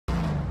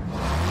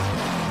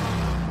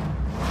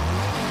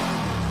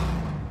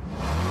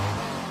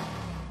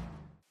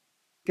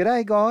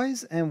G'day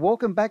guys, and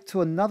welcome back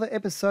to another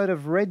episode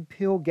of Red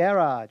Pill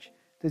Garage.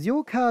 Does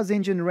your car's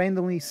engine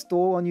randomly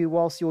stall on you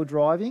whilst you're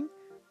driving?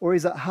 Or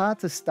is it hard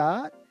to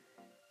start?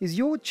 Is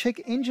your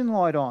check engine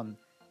light on?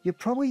 You're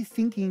probably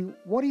thinking,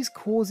 what is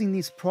causing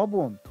this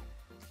problem?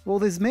 Well,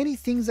 there's many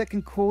things that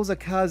can cause a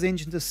car's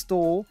engine to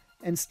stall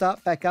and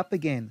start back up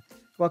again,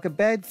 like a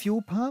bad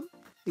fuel pump,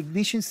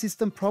 ignition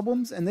system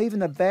problems, and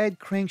even a bad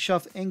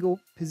crankshaft angle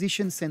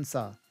position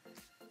sensor.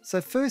 So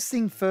first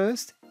thing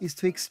first is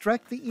to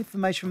extract the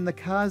information from the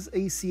car's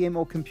ECM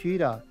or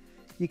computer.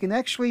 You can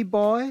actually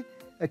buy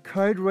a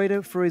code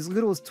reader for as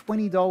little as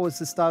 $20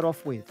 to start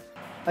off with.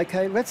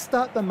 Okay, let's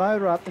start the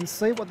motor up and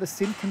see what the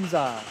symptoms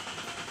are.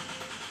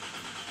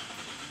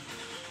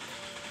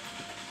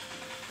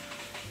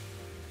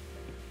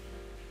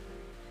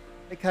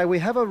 Okay, we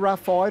have a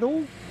rough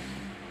idle.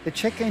 The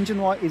check engine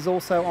light is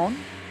also on,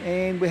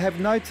 and we have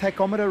no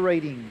tachometer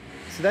reading.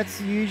 So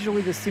that's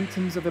usually the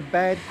symptoms of a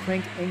bad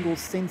crank angle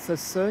sensor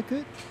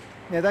circuit.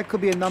 Now that could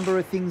be a number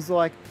of things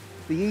like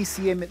the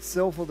ECM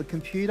itself or the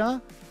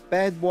computer,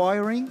 bad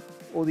wiring,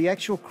 or the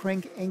actual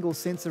crank angle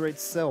sensor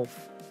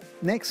itself.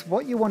 Next,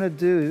 what you want to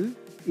do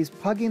is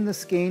plug in the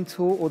scan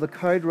tool or the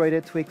code reader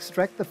to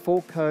extract the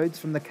fault codes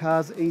from the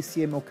car's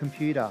ECM or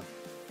computer.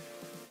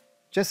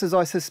 Just as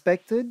I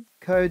suspected,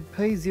 code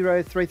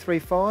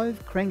P0335,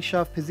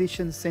 crankshaft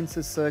position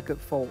sensor circuit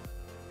fault.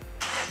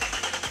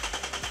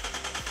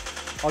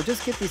 I'll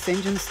just get this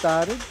engine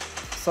started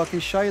so I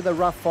can show you the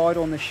rough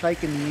idle and the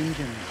shake in the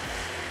engine.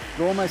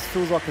 It almost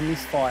feels like a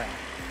misfire.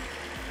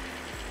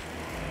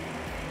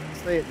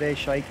 See it there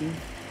shaking.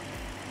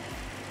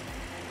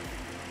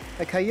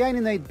 Okay, you only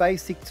need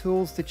basic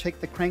tools to check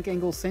the crank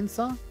angle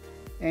sensor,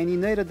 and you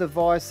need a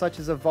device such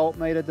as a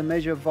voltmeter to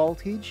measure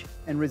voltage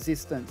and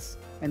resistance.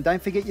 And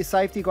don't forget your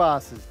safety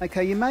glasses.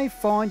 Okay, you may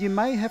find you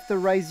may have to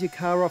raise your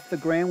car off the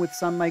ground with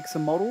some makes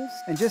and models,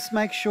 and just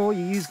make sure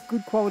you use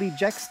good quality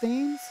jack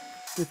stands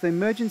with the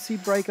emergency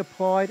brake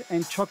applied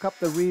and chock up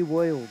the rear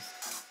wheels.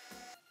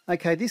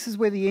 Okay, this is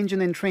where the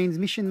engine and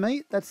transmission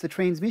meet. That's the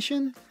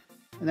transmission,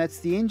 and that's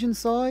the engine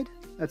side.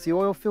 That's the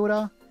oil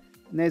filter,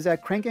 and there's our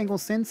crank angle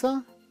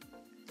sensor.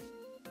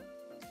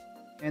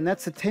 And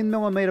that's a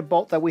 10mm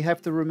bolt that we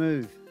have to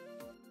remove.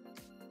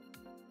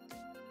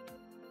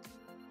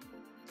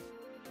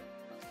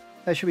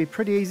 That should be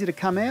pretty easy to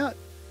come out.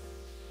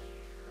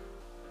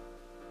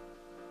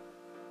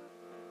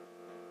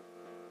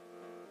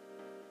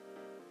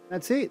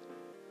 That's it.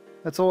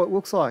 That's all it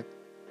looks like.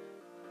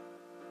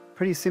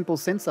 Pretty simple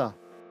sensor.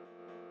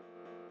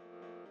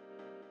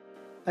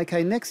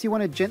 Okay, next you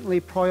want to gently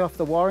pry off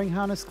the wiring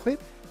harness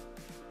clip.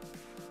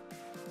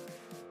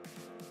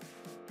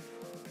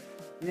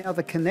 Now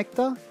the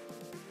connector,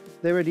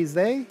 there it is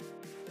there.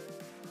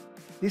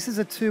 This is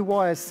a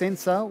 2-wire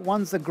sensor.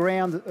 One's the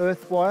ground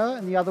earth wire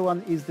and the other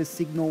one is the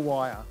signal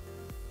wire.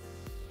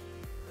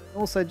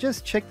 Also,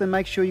 just check to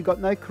make sure you've got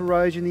no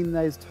corrosion in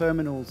those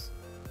terminals.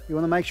 You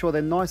want to make sure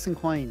they're nice and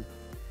clean.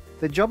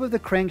 The job of the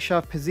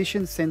crankshaft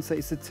position sensor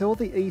is to tell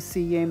the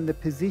ECM the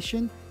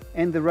position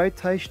and the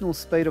rotational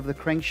speed of the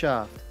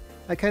crankshaft.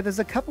 Okay, there's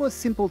a couple of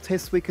simple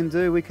tests we can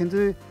do. We can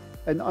do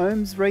an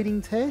ohms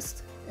reading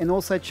test and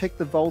also check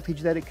the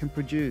voltage that it can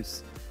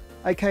produce.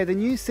 Okay, the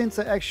new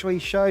sensor actually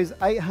shows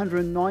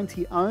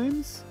 890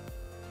 ohms.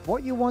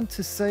 What you want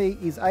to see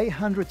is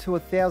 800 to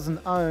 1000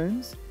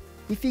 ohms.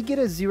 If you get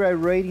a 0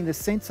 reading, the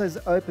sensor's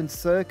open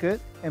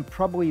circuit and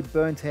probably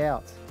burnt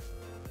out.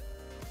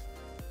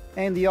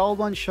 And the old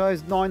one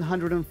shows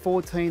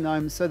 914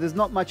 ohms, so there's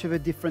not much of a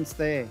difference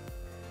there.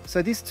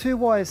 So this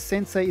 2-wire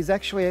sensor is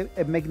actually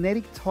a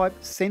magnetic type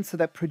sensor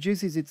that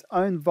produces its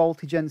own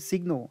voltage and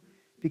signal,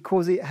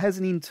 because it has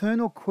an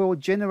internal coil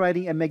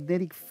generating a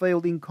magnetic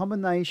field in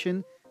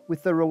combination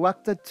with the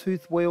reluctor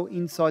tooth wheel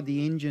inside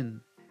the engine.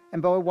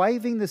 And by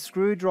waving the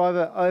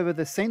screwdriver over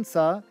the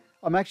sensor,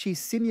 I'm actually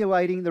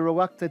simulating the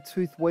reluctor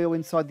tooth wheel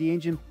inside the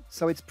engine,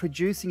 so it's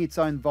producing its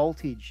own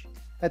voltage.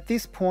 At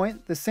this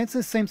point, the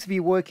sensor seems to be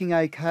working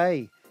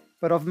okay,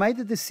 but I've made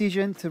the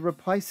decision to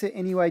replace it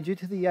anyway due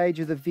to the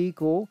age of the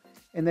vehicle,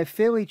 and they're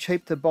fairly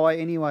cheap to buy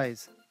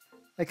anyways.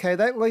 Okay,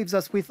 that leaves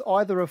us with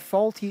either a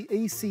faulty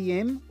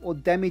ECM or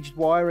damaged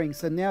wiring,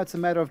 so now it's a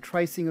matter of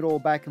tracing it all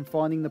back and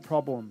finding the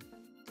problem.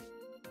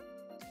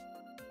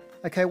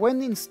 Okay,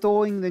 when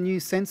installing the new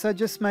sensor,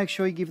 just make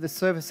sure you give the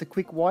surface a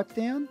quick wipe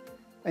down,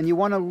 and you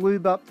want to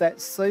lube up that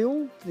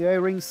seal, the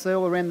O-ring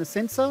seal around the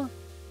sensor,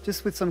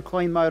 just with some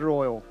clean motor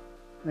oil.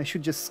 And they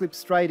should just slip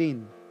straight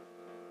in.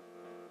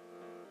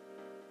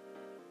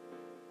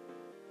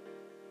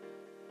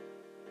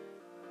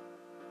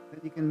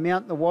 Then you can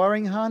mount the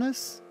wiring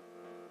harness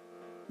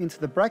into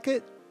the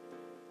bracket.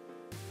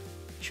 It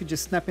should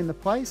just snap into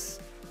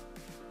place,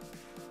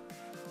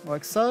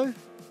 like so.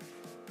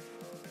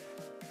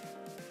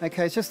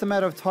 Okay, it's just a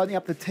matter of tightening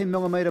up the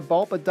 10mm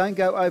bolt, but don't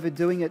go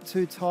overdoing it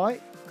too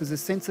tight because the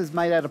sensor's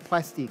made out of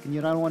plastic and you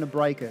don't want to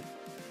break it.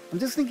 I'm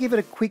just going to give it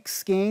a quick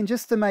scan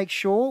just to make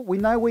sure. We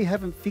know we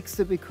haven't fixed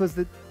it because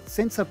the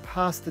sensor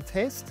passed the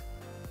test,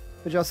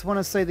 but I just want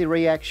to see the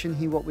reaction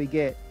here, what we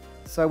get.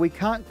 So we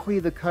can't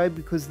clear the code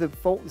because the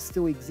fault is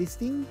still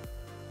existing.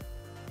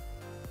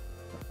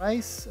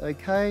 Erase,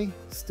 okay,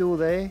 still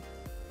there.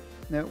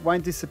 Now it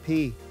won't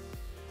disappear.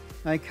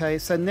 Okay,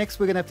 so next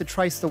we're going to have to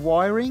trace the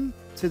wiring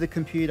to the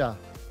computer.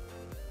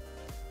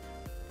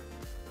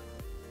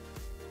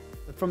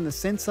 So from the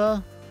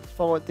sensor,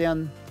 follow it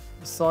down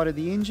the side of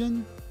the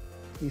engine.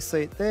 You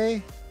see it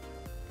there.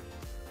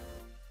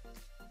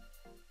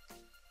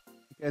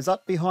 It goes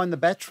up behind the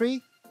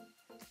battery,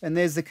 and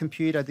there's the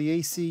computer, the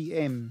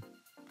ECM.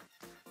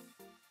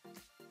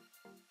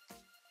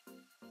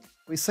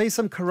 We see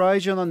some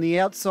corrosion on the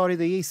outside of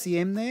the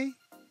ECM there,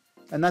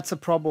 and that's a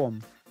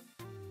problem.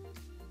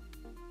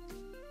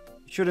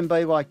 It shouldn't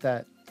be like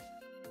that.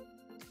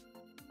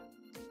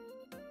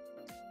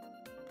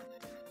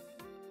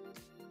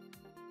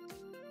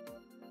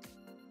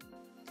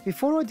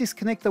 Before I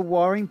disconnect the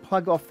wiring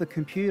plug off the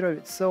computer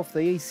itself, the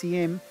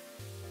ECM,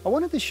 I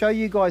wanted to show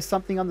you guys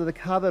something under the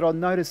car that I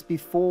noticed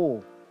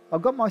before. I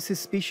got my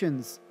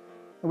suspicions,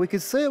 and we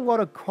could see a lot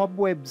of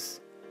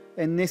cobwebs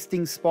and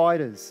nesting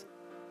spiders.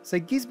 So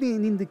it gives me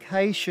an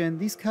indication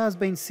this car's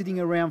been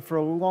sitting around for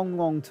a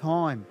long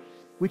time,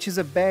 which is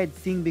a bad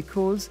thing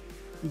because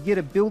you get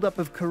a build-up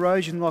of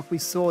corrosion like we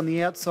saw on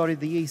the outside of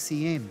the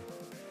ECM.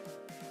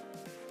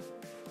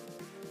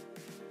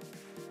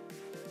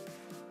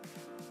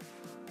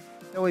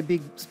 Really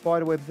big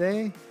spider web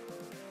there.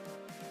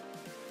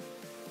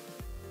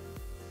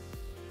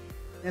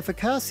 Now if a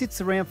car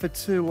sits around for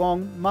too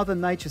long, Mother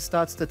Nature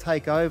starts to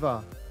take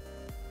over.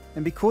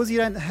 And because you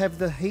don't have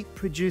the heat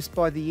produced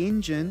by the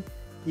engine,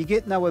 you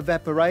get no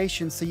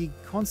evaporation, so you're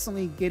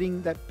constantly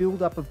getting that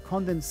build-up of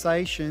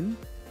condensation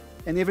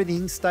and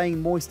everything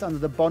staying moist under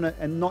the bonnet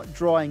and not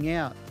drying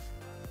out.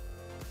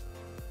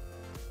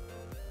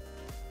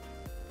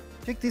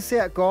 Check this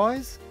out,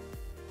 guys.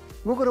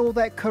 Look at all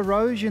that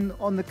corrosion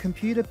on the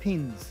computer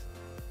pins.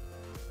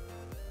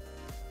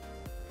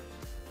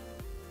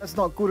 That's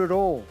not good at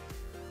all.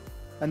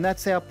 And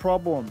that's our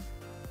problem.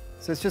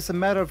 So it's just a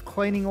matter of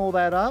cleaning all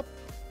that up.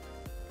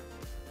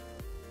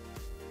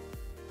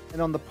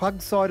 And on the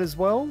plug side as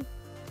well.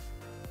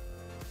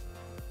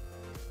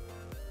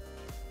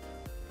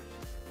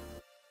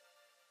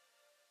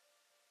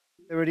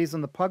 There it is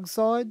on the plug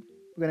side.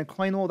 We're going to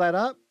clean all that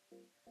up,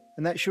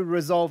 and that should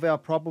resolve our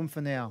problem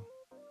for now.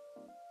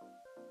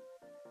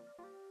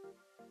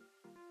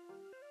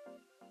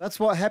 That's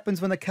what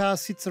happens when a car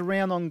sits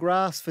around on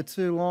grass for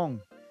too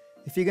long.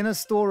 If you're going to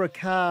store a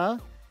car,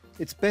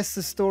 it's best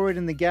to store it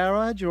in the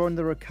garage or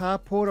under a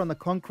carport on the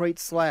concrete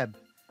slab,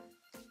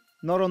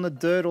 not on the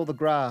dirt or the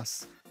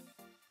grass.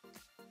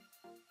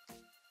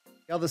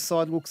 The other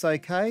side looks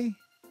okay.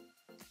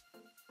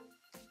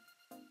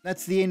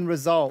 That's the end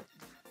result.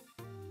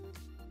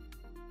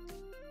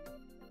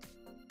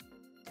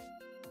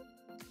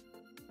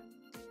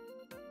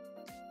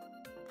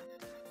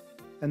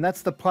 And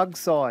that's the plug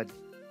side.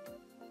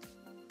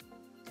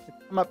 It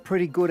came up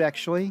pretty good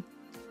actually.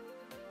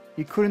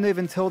 You couldn't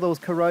even tell there was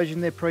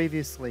corrosion there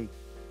previously.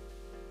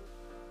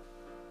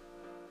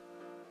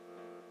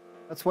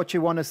 That's what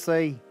you want to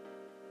see.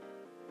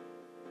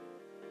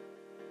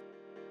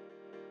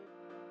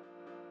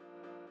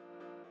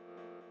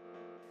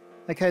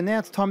 Okay, now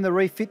it's time to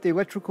refit the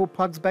electrical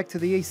plugs back to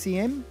the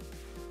ECM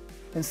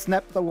and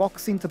snap the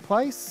locks into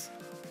place.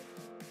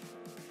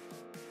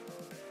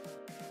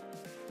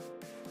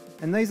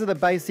 And these are the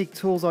basic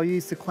tools I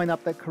use to clean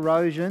up that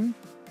corrosion.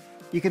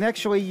 You can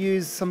actually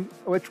use some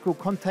electrical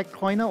contact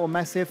cleaner or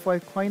mass airflow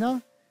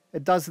cleaner.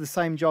 It does the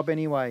same job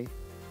anyway.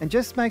 And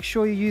just make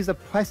sure you use a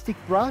plastic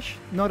brush,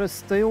 not a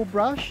steel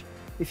brush.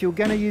 If you're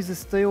going to use a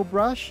steel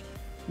brush,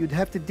 you'd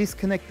have to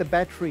disconnect the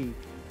battery.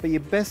 But your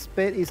best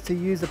bet is to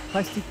use a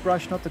plastic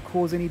brush not to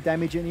cause any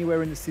damage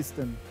anywhere in the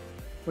system.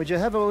 Would you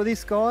have all of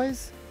this,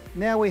 guys?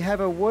 Now we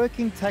have a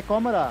working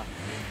tachometer.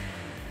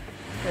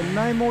 And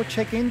no more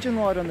check engine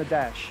light on the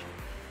dash.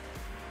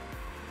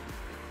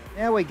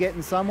 Now we're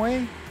getting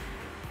somewhere.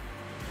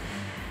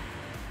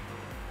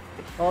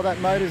 Oh, that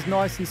motor's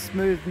nice and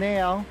smooth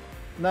now.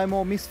 No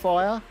more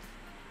misfire.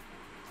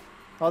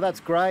 Oh, that's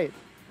great.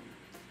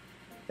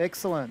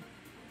 Excellent.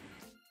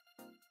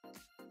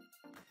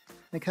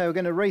 Okay, we're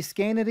going to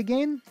rescan it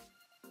again.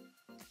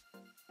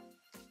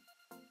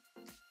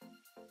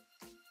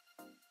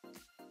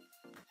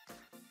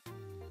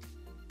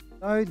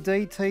 No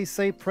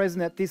DTC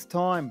present at this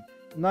time.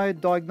 No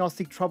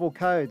diagnostic trouble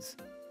codes.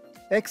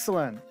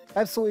 Excellent.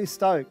 Absolutely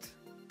stoked.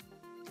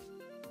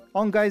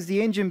 On goes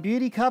the engine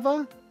beauty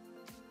cover.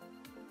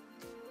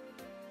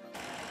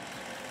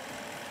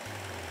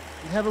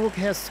 And have a look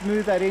how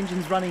smooth that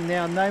engine's running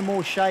now. No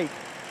more shake.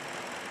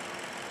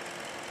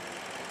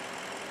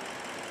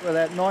 Look at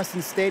that, nice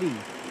and steady.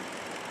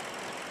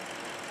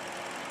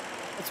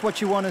 That's what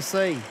you want to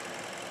see.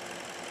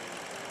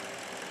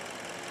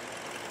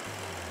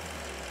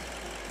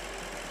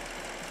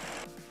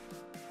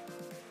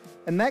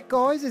 And that,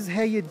 guys, is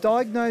how you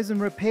diagnose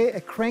and repair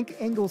a crank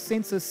angle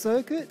sensor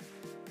circuit.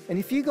 And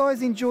if you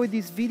guys enjoyed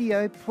this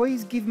video,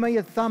 please give me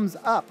a thumbs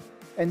up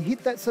and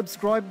hit that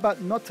subscribe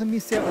button not to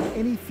miss out on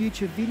any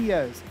future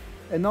videos.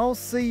 And I'll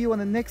see you on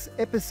the next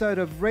episode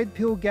of Red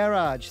Pill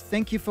Garage.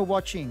 Thank you for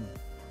watching.